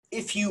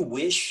If you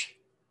wish,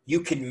 you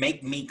can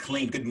make me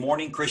clean. Good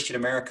morning, Christian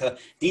America.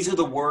 These are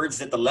the words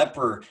that the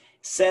leper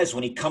says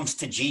when he comes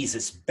to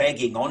Jesus,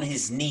 begging on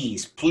his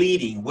knees,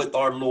 pleading with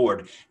our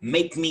Lord,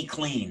 make me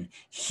clean,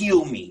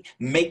 heal me,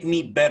 make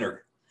me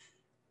better.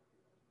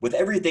 With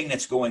everything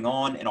that's going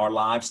on in our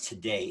lives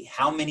today,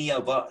 how many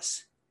of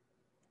us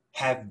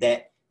have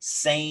that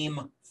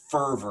same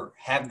fervor,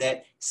 have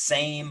that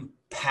same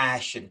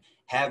passion,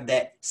 have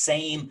that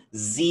same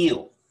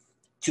zeal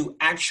to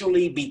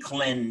actually be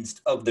cleansed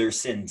of their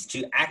sins,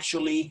 to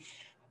actually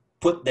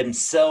put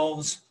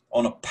themselves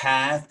on a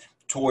path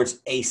towards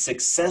a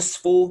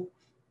successful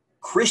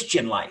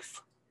Christian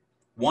life,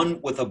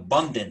 one with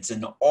abundance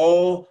and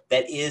all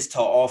that is to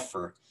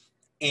offer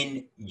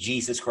in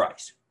Jesus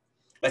Christ?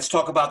 Let's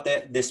talk about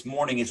that this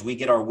morning as we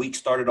get our week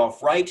started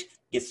off right.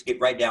 Let's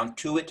get right down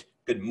to it.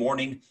 Good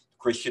morning,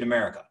 Christian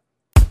America.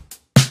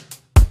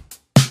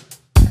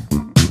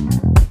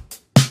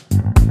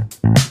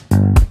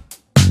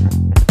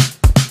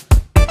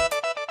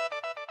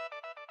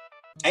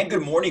 And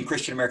good morning,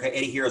 Christian America.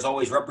 Eddie here, as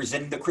always,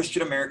 representing the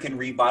Christian American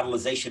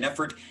revitalization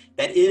effort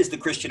that is the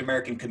Christian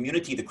American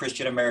community, the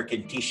Christian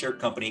American T-shirt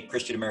company,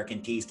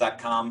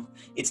 ChristianAmericanTees.com.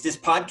 It's this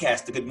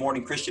podcast, the Good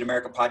Morning Christian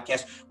America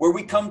podcast, where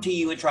we come to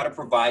you and try to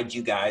provide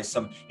you guys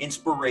some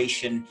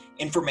inspiration,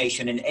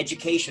 information, and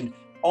education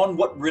on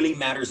what really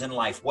matters in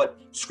life, what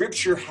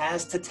Scripture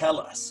has to tell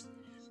us,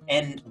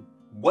 and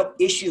what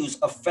issues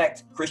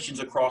affect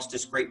Christians across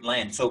this great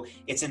land. So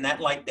it's in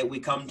that light that we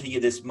come to you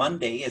this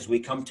Monday, as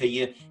we come to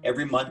you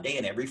every Monday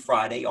and every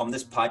Friday on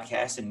this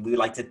podcast. And we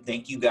like to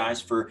thank you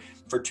guys for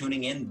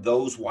tuning in,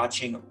 those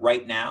watching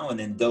right now, and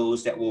then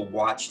those that will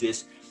watch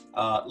this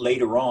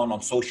later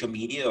on social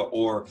media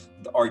or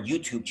our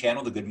YouTube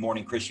channel, the Good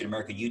Morning Christian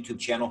America YouTube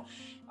channel.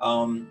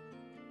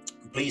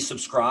 Please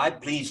subscribe,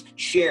 please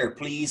share,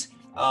 please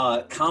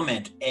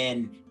comment,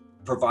 and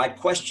provide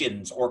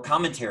questions or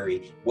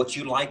commentary, what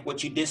you like,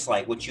 what you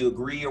dislike, what you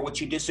agree or what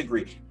you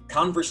disagree.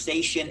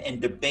 Conversation and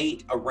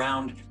debate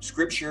around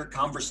Scripture,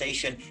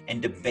 conversation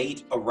and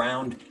debate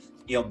around,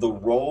 the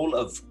role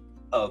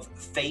of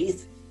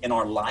faith in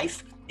our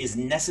life is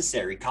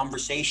necessary.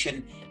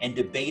 Conversation and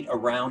debate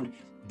around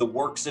the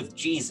works of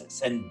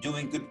Jesus and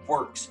doing good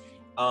works.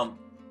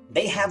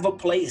 They have a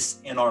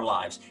place in our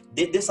lives.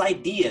 This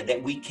idea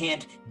that we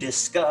can't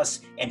discuss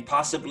and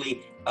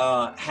possibly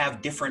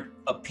have different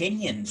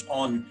opinions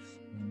on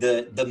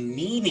the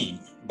meaning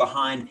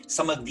behind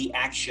some of the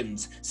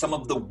actions, some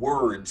of the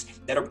words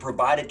that are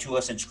provided to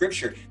us in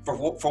Scripture, for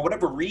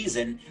whatever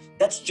reason,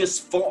 that's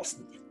just false.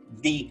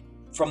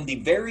 From the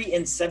very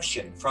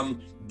inception,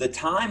 from the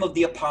time of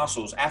the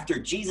apostles, after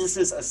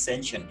Jesus's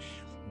ascension,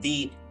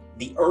 the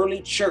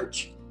early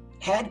church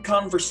had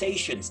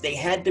conversations, they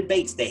had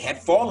debates, they had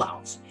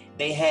fallouts,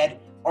 they had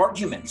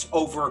arguments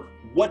over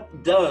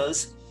what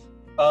does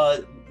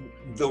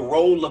the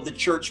role of the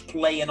church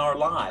play in our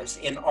lives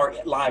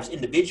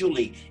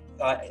individually,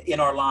 in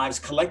our lives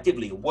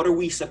collectively. What are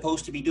we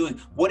supposed to be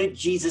doing? What did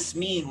Jesus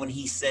mean when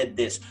he said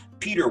this?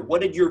 Peter, what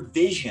did your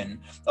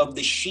vision of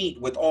the sheet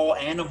with all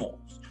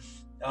animals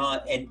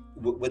and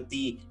with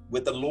the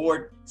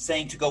Lord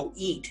saying to go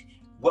eat?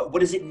 What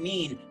does it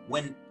mean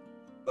when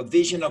a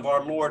vision of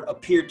our Lord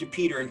appeared to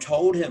Peter and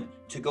told him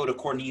to go to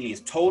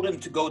Cornelius, told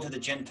him to go to the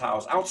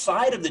Gentiles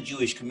outside of the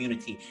Jewish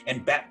community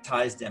and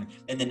baptize them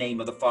in the name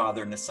of the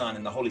Father and the Son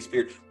and the Holy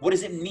Spirit? What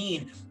does it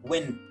mean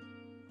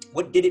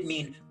what did it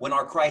mean when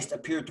our Christ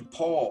appeared to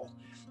Paul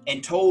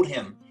and told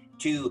him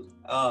to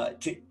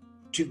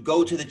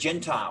go to the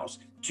Gentiles,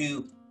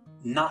 to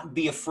not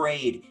be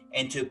afraid,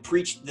 and to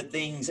preach the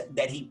things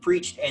that he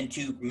preached, and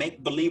to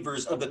make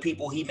believers of the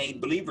people he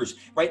made believers,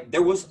 right?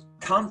 There was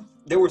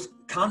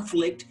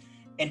conflict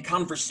and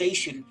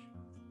conversation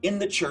in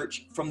the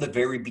church from the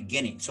very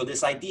beginning. So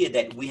this idea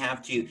that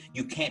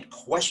you can't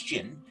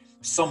question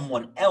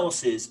someone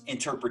else's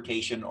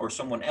interpretation or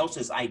someone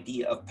else's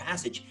idea of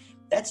passage,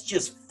 that's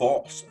just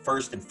false,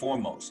 first and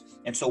foremost.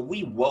 And so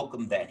we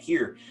welcome that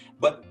here.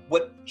 But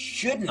what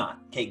should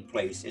not take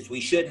place is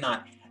we should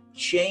not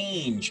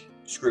change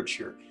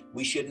Scripture.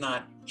 We should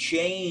not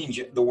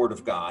change the Word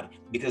of God,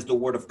 because the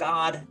Word of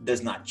God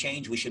does not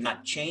change. We should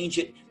not change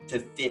it to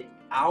fit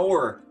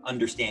our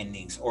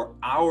understandings or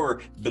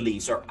our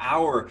beliefs or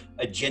our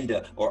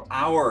agenda or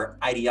our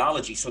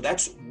ideology. So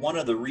that's one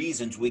of the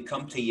reasons we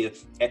come to you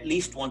at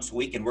least once a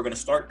week, and we're going to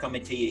start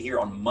coming to you here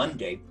on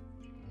Monday,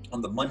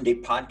 on the Monday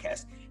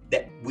podcast,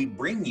 that we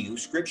bring you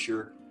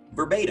Scripture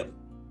verbatim,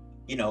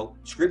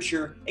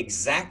 Scripture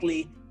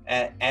exactly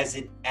as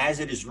it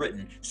is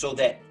written, so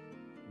that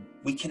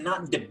we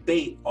cannot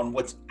debate on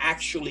what's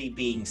actually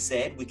being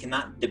said. We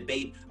cannot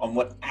debate on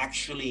what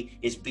actually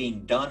is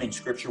being done in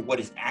Scripture, what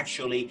is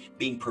actually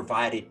being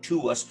provided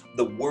to us,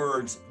 the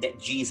words that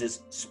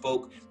Jesus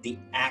spoke, the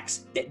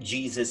acts that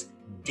Jesus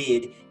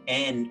did,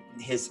 and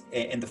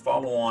the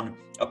follow-on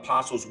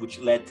apostles, which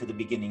led to the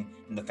beginning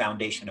and the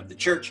foundation of the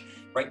church,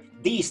 right?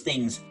 These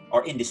things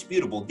are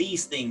indisputable.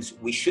 These things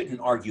we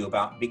shouldn't argue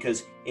about,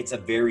 because it's a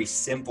very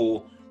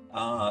simple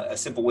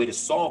way to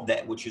solve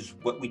that, which is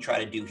what we try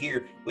to do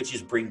here, which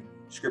is bring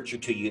scripture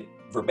to you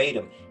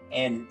verbatim.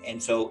 And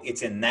so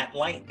it's in that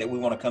light that we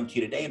want to come to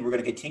you today. And we're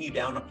going to continue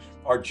down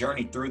our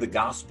journey through the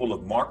Gospel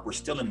of Mark. We're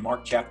still in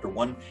Mark chapter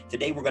 1.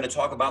 Today, we're going to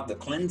talk about the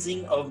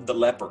cleansing of the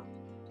leper.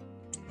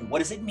 And what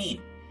does it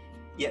mean?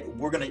 Yeah,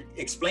 we're going to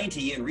explain to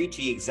you and read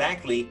to you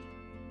exactly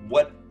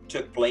what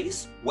took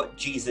place, what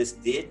Jesus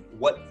did,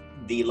 what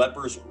the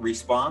leper's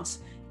response,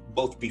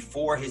 both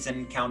before his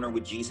encounter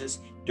with Jesus,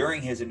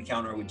 during his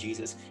encounter with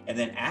Jesus, and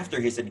then after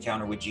his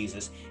encounter with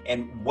Jesus.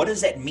 And what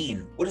does that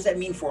mean? What does that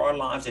mean for our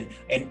lives?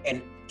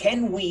 And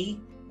can we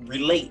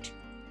relate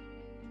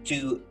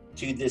to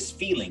this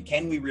feeling?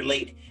 Can we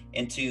relate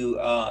into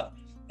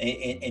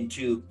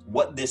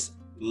what this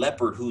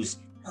leper who's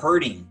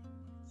hurting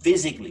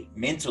physically,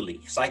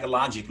 mentally,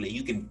 psychologically,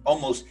 you can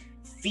almost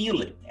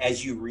feel it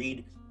as you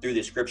read through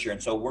the scripture.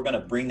 And so we're going to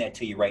bring that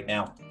to you right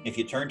now. If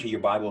you turn to your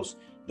Bibles,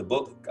 the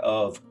book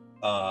of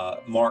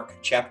Mark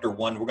chapter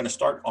 1, we're going to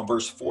start on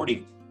verse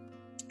 40.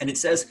 And it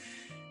says,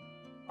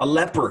 a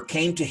leper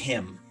came to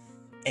him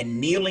and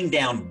kneeling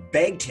down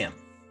begged him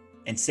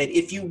and said,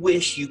 if you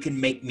wish, you can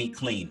make me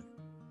clean.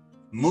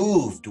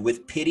 Moved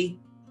with pity,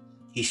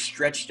 he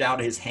stretched out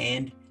his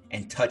hand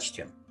and touched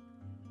him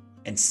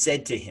and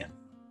said to him,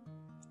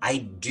 I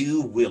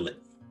do will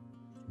it.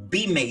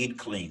 Be made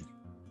clean.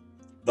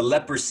 The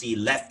leprosy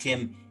left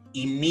him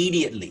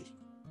immediately,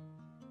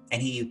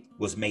 and he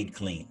was made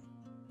clean.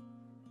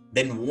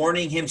 Then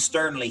warning him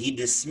sternly, he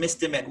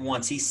dismissed him at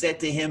once. He said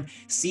to him,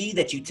 see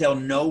that you tell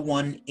no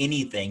one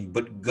anything,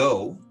 but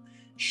go,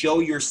 show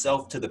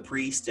yourself to the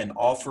priest and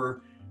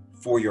offer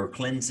for your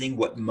cleansing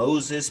what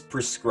Moses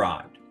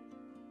prescribed.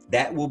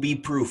 That will be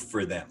proof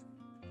for them.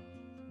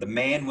 The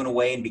man went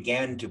away and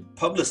began to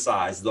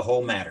publicize the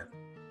whole matter.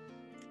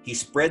 He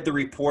spread the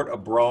report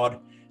abroad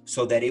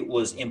so that it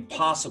was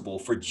impossible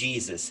for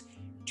Jesus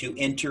to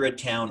enter a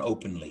town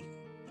openly.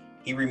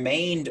 He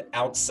remained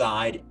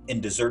outside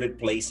in deserted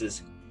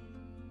places,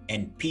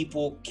 and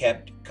people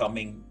kept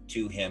coming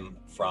to him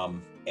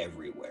from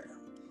everywhere.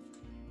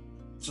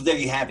 So there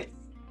you have it.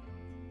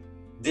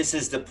 This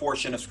is the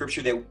portion of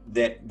scripture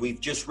that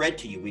we've just read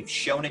to you. We've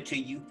shown it to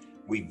you.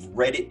 We've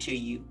read it to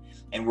you,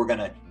 and we're going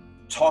to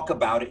talk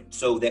about it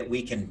so that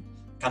we can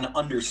kind of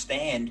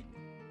understand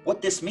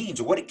what this means,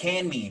 or what it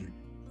can mean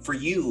for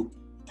you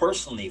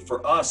personally,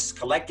 for us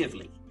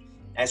collectively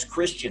as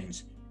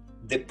Christians.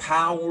 The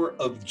power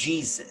of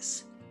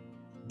Jesus,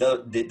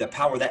 the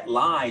power that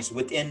lies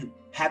within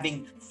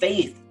having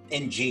faith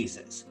in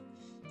Jesus.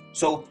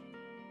 So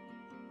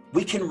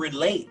we can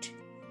relate.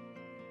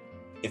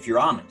 If you're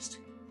honest,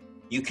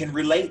 you can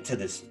relate to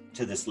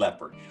this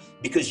leper,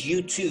 because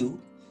you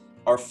too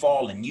are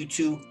fallen, you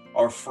too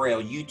are frail,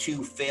 you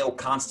too fail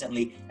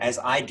constantly, as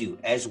I do,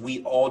 as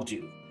we all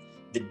do.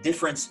 The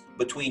difference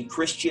between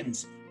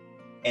Christians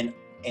and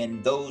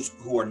those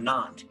who are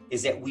not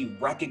is that we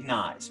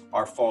recognize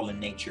our fallen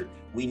nature.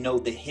 We know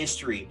the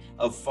history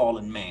of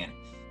fallen man.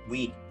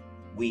 We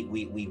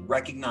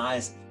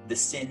recognize the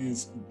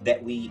sins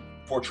that we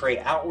portray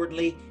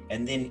outwardly,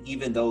 and then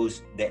even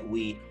those that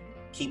we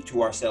keep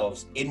to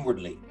ourselves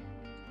inwardly.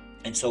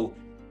 And so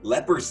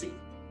leprosy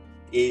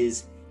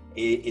is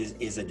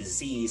a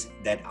disease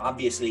that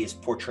obviously is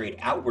portrayed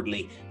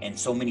outwardly, and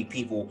so many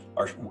people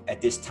are at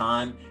this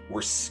time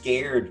were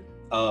scared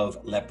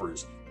of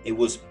lepers. It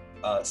was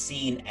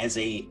seen as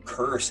a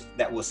curse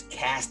that was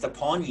cast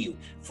upon you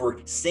for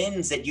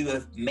sins that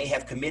you may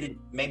have committed,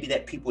 maybe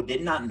that people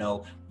did not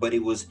know, but it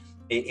was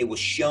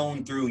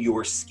shown through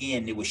your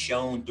skin. It was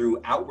shown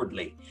through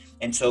outwardly.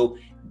 And so,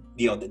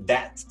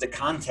 that's the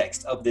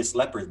context of this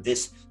leper,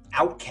 this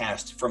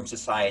outcast from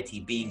society,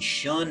 being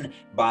shunned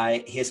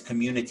by his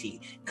community,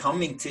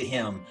 coming to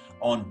him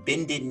on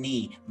bended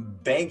knee,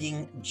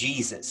 begging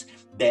Jesus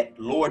that,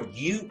 Lord,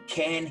 you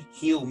can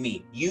heal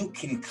me. You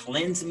can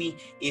cleanse me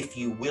if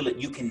you will it.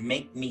 You can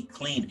make me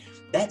clean.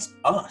 That's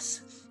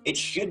us. It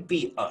should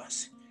be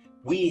us.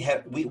 We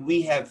have,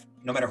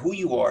 no matter who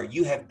you are,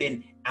 you have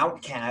been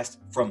outcast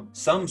from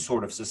some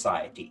sort of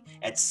society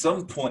at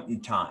some point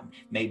in time,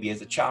 maybe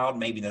as a child,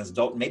 maybe as an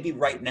adult, maybe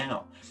right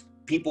now.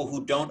 People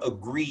who don't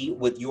agree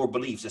with your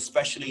beliefs,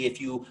 especially if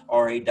you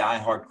are a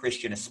diehard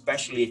Christian,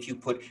 especially if you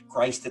put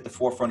Christ at the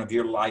forefront of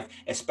your life,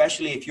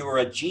 especially if you're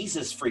a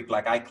Jesus freak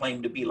like I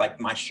claim to be, like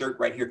my shirt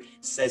right here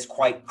says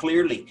quite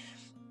clearly.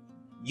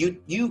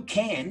 You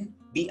can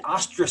be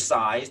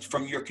ostracized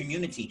from your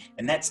community,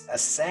 and that's a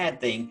sad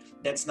thing.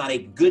 That's not a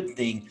good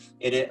thing.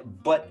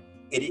 But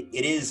it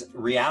is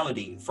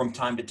reality from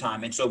time to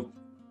time, and so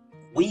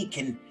we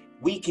can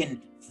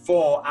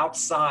fall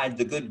outside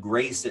the good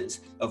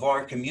graces of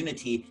our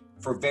community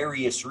for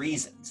various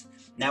reasons.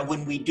 Now,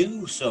 when we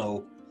do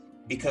so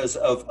because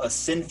of a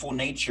sinful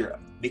nature,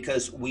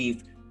 because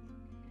we've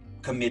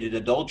committed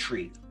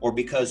adultery, or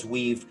because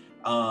we've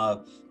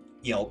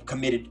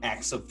committed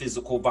acts of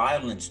physical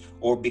violence,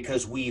 or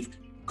because we've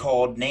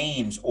called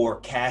names or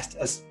cast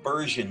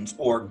aspersions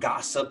or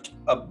gossiped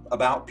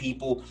about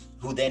people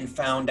who then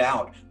found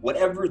out,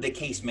 whatever the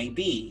case may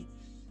be,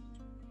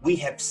 we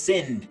have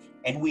sinned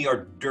and we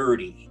are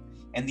dirty.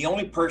 And the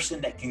only person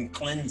that can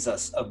cleanse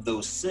us of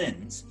those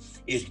sins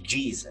is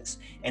Jesus.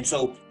 And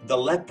so the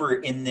leper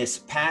in this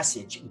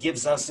passage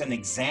gives us an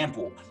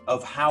example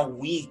of how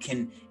we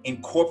can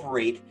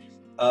incorporate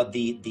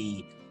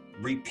the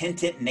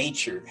repentant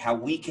nature, how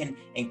we can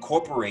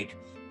incorporate,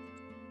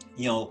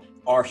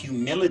 our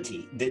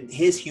humility,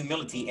 his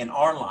humility in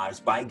our lives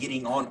by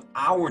getting on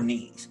our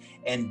knees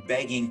and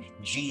begging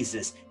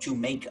Jesus to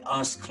make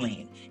us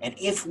clean. And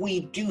if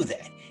we do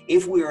that,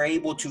 if we are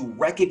able to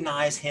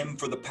recognize him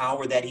for the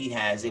power that he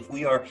has, if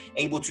we are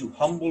able to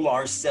humble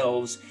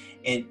ourselves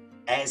and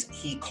as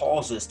he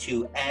calls us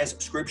to, as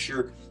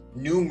scripture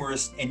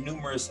numerous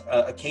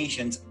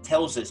occasions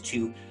tells us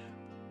to,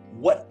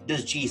 what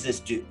does Jesus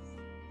do?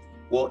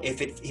 Well,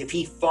 if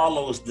he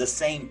follows the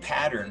same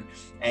pattern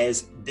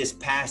as this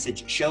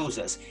passage shows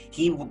us,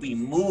 he will be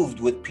moved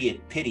with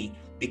pity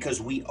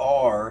because we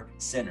are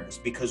sinners,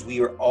 because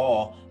we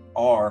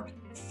are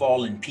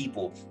fallen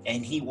people,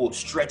 and he will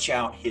stretch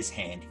out his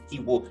hand. He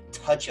will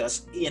touch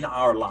us in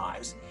our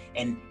lives,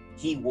 and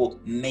he will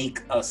make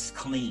us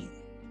clean.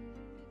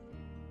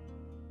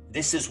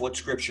 This is what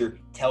scripture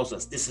tells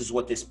us. This is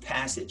what this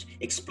passage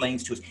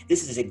explains to us.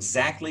 This is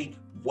exactly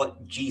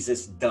what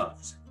Jesus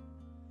does.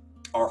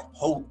 Our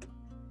hope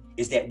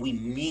is that we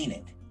mean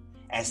it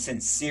as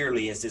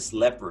sincerely as this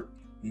leper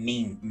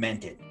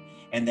meant it,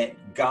 and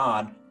that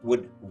God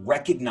would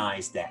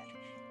recognize that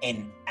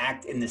and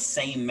act in the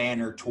same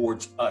manner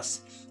towards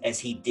us as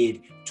he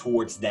did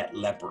towards that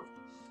leper,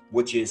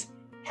 which is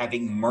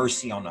having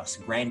mercy on us,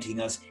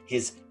 granting us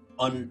his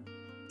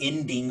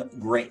unending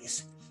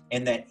grace,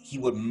 and that he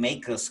would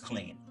make us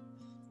clean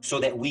so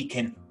that we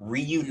can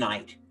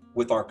reunite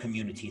with our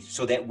communities,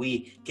 so that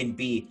we can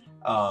be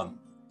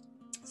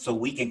so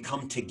we can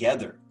come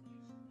together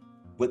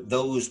with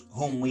those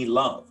whom we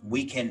love.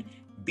 We can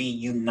be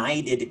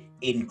united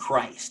in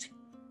Christ,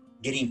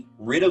 getting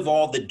rid of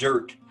all the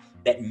dirt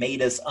that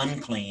made us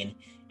unclean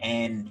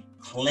and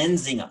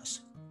cleansing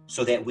us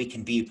so that we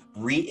can be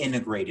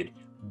reintegrated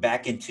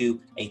back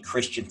into a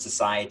Christian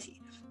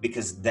society,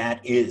 because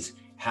that is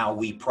how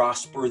we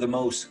prosper the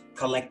most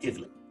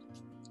collectively.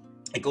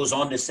 It goes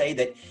on to say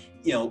that,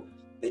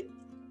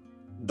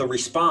 the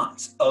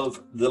response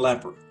of the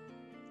leper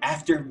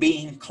after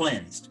being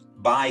cleansed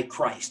by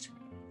Christ,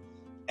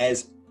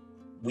 as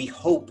we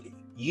hope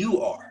you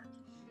are,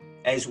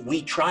 as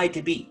we try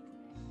to be,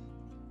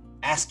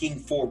 asking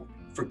for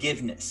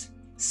forgiveness,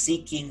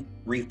 seeking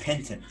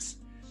repentance,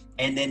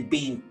 and then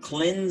being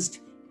cleansed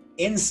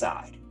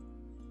inside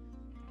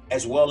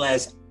as well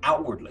as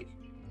outwardly.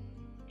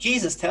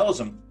 Jesus tells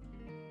him,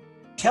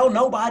 tell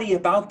nobody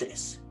about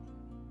this,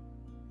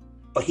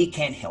 but he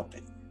can't help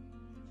it.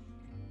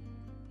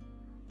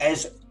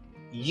 As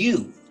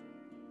you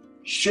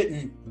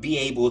shouldn't be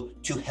able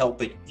to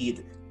help it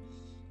either.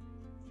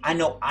 I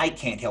know I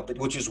can't help it,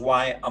 which is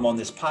why I'm on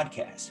this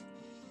podcast,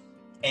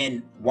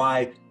 and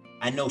why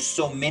I know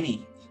so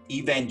many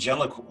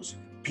evangelicals,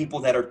 people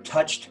that are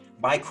touched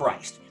by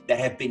Christ, that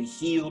have been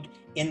healed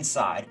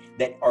inside,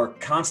 that are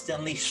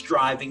constantly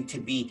striving to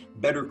be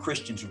better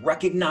Christians,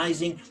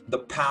 recognizing the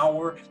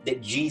power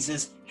that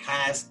Jesus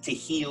has to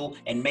heal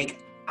and make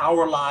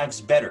our lives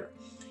better.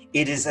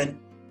 It is an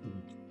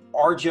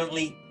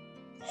urgently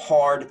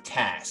hard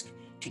task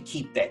to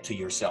keep that to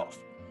yourself,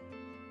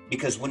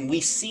 because when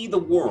we see the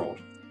world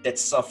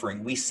that's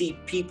suffering, we see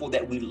people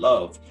that we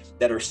love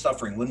that are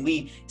suffering, when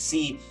we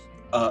see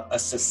a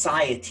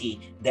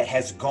society that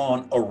has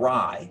gone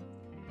awry,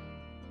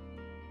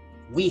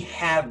 we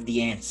have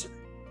the answer.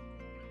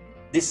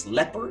 This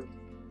leper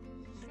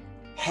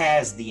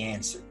has the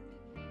answer.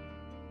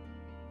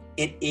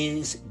 It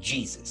is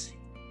Jesus.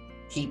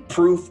 He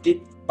proved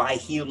it by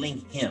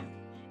healing him.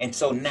 And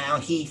so now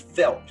he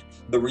felt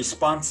the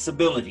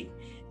responsibility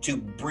to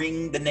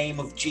bring the name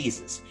of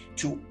Jesus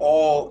to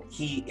all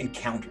he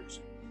encounters.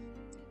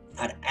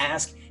 I'd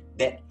ask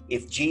that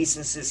if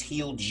Jesus has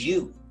healed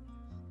you,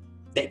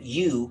 that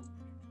you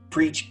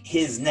preach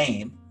his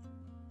name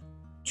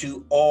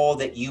to all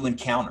that you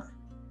encounter.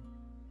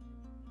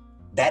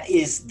 That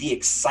is the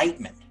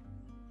excitement.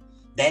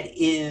 That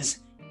is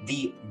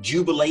the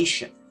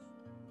jubilation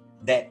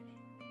that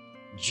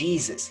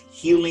Jesus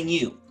healing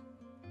you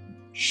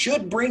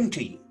should bring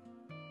to you.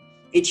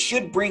 It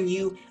should bring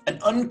you an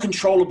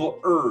uncontrollable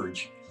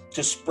urge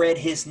to spread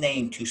his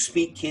name, to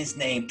speak his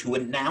name, to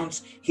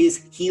announce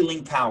his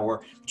healing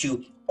power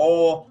to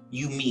all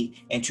you meet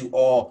and to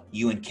all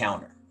you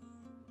encounter.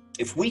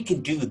 If we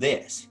can do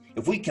this,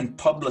 if we can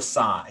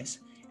publicize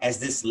as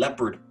this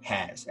leper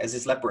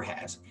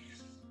has,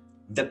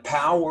 the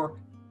power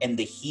and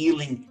the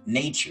healing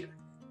nature,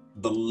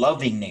 the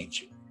loving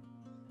nature,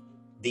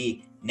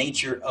 the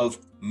nature of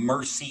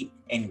mercy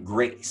and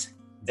grace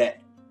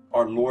that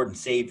our Lord and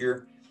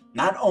Savior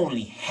not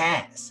only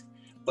has,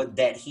 but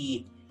that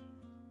he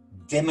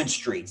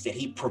demonstrates, that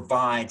he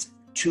provides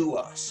to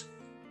us,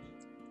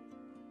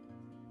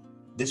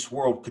 this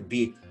world could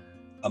be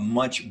a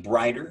much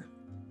brighter,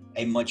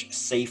 a much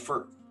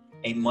safer,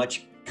 a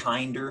much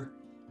kinder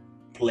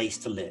place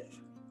to live.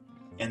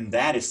 And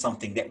that is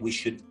something that we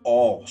should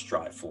all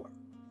strive for.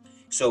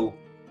 So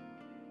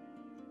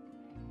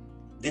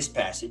this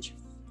passage,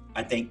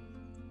 I think,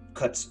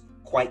 cuts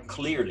quite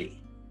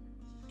clearly,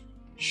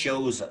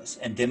 shows us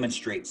and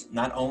demonstrates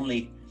not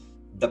only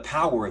the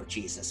power of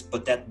Jesus,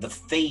 but that the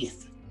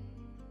faith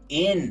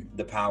in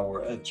the power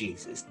of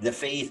Jesus, the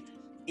faith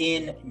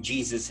in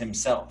Jesus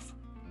himself,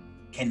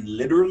 can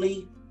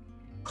literally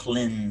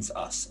cleanse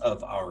us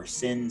of our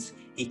sins.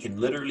 He can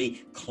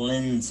literally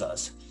cleanse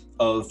us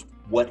of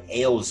what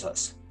ails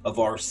us, of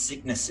our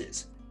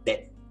sicknesses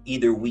that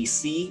either we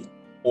see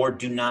or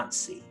do not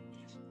see.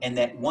 And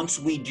that once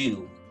we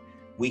do,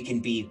 we can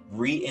be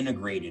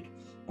reintegrated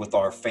with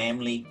our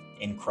family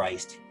in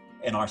Christ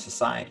and our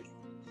society.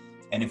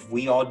 And if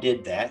we all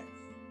did that,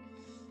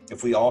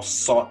 if we all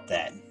sought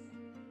that,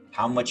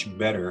 how much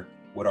better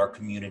would our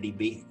community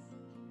be?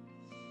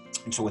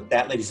 And so with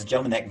that, ladies and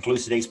gentlemen, that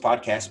concludes today's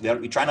podcast.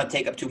 We try not to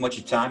take up too much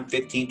of time,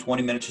 15,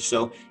 20 minutes or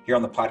so here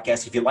on the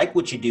podcast. If you like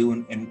what you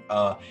do, and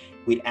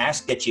we'd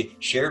ask that you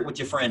share it with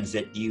your friends,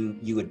 that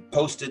you would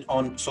post it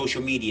on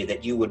social media,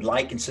 that you would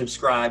like and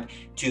subscribe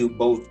to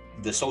both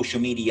the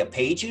social media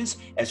pages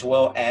as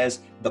well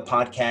as the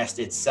podcast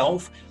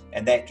itself.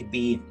 And that could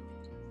be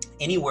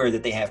anywhere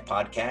that they have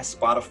podcasts: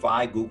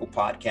 Spotify, Google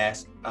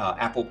Podcasts,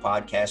 Apple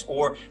Podcasts,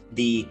 or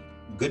the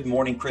Good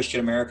Morning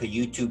Christian America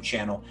YouTube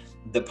channel.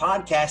 The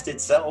podcast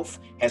itself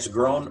has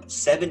grown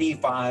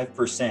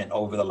 75%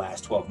 over the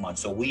last 12 months.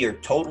 So we are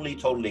totally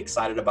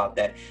excited about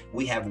that.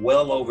 We have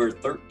well over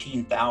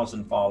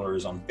 13,000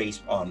 followers on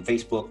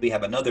Facebook. We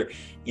have another,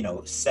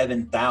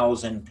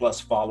 7,000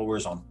 plus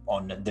followers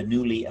on the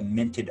newly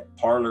minted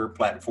Parler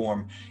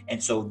platform.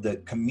 And so the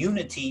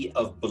community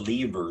of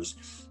believers,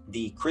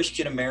 the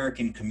Christian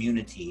American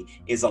community,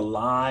 is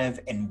alive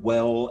and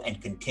well and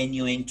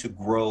continuing to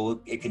grow,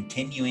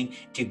 continuing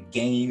to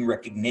gain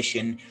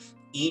recognition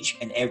each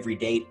and every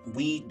day.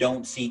 We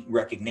don't seek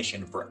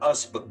recognition for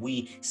us, but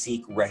we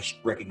seek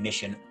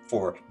recognition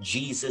for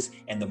Jesus.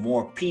 And the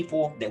more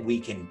people that we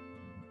can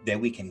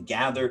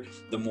gather,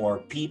 the more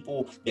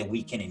people that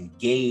we can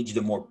engage,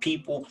 the more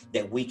people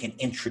that we can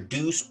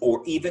introduce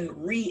or even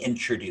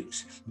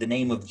reintroduce the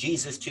name of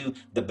Jesus to,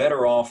 the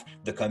better off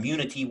the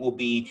community will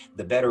be,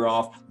 the better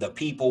off the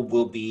people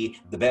will be,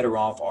 the better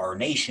off our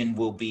nation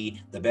will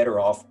be, the better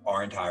off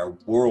our entire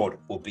world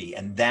will be.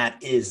 And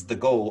that is the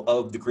goal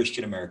of the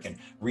Christian American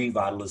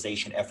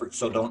revitalization effort.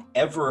 So don't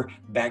ever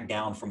back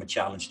down from a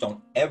challenge.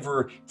 Don't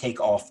ever take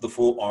off the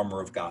full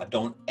armor of God.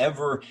 Don't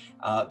ever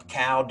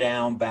bow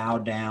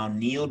down,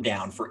 kneel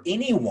down for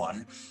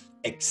anyone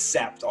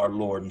except our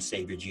Lord and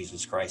Savior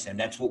Jesus Christ. And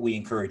that's what we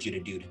encourage you to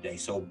do today.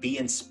 So be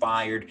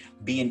inspired,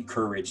 be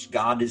encouraged.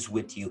 God is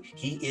with you.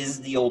 He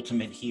is the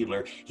ultimate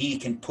healer. He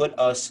can put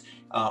us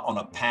on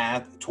a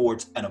path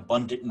towards an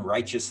abundant and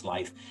righteous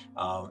life.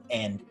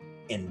 And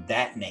in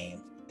that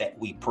name that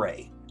we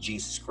pray,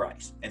 Jesus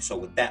Christ. And so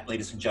with that,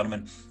 ladies and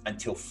gentlemen,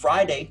 until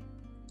Friday,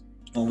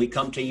 when we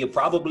come to you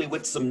probably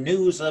with some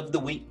news of the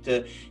week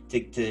to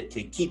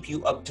keep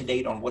you up to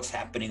date on what's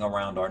happening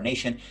around our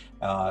nation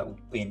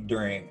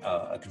during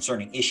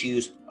concerning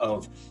issues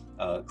of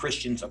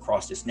Christians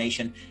across this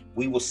nation.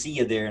 We will see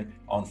you there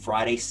on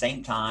Friday,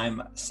 same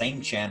time, same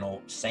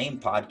channel, same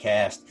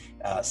podcast,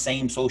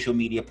 same social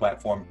media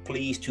platform.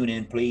 Please tune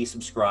in, please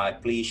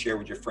subscribe, please share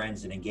with your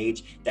friends and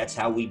engage. That's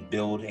how we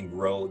build and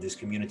grow this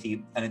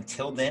community. And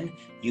until then,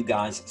 you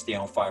guys stay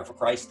on fire for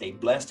Christ, stay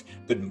blessed.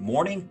 Good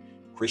morning,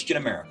 Christian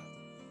America.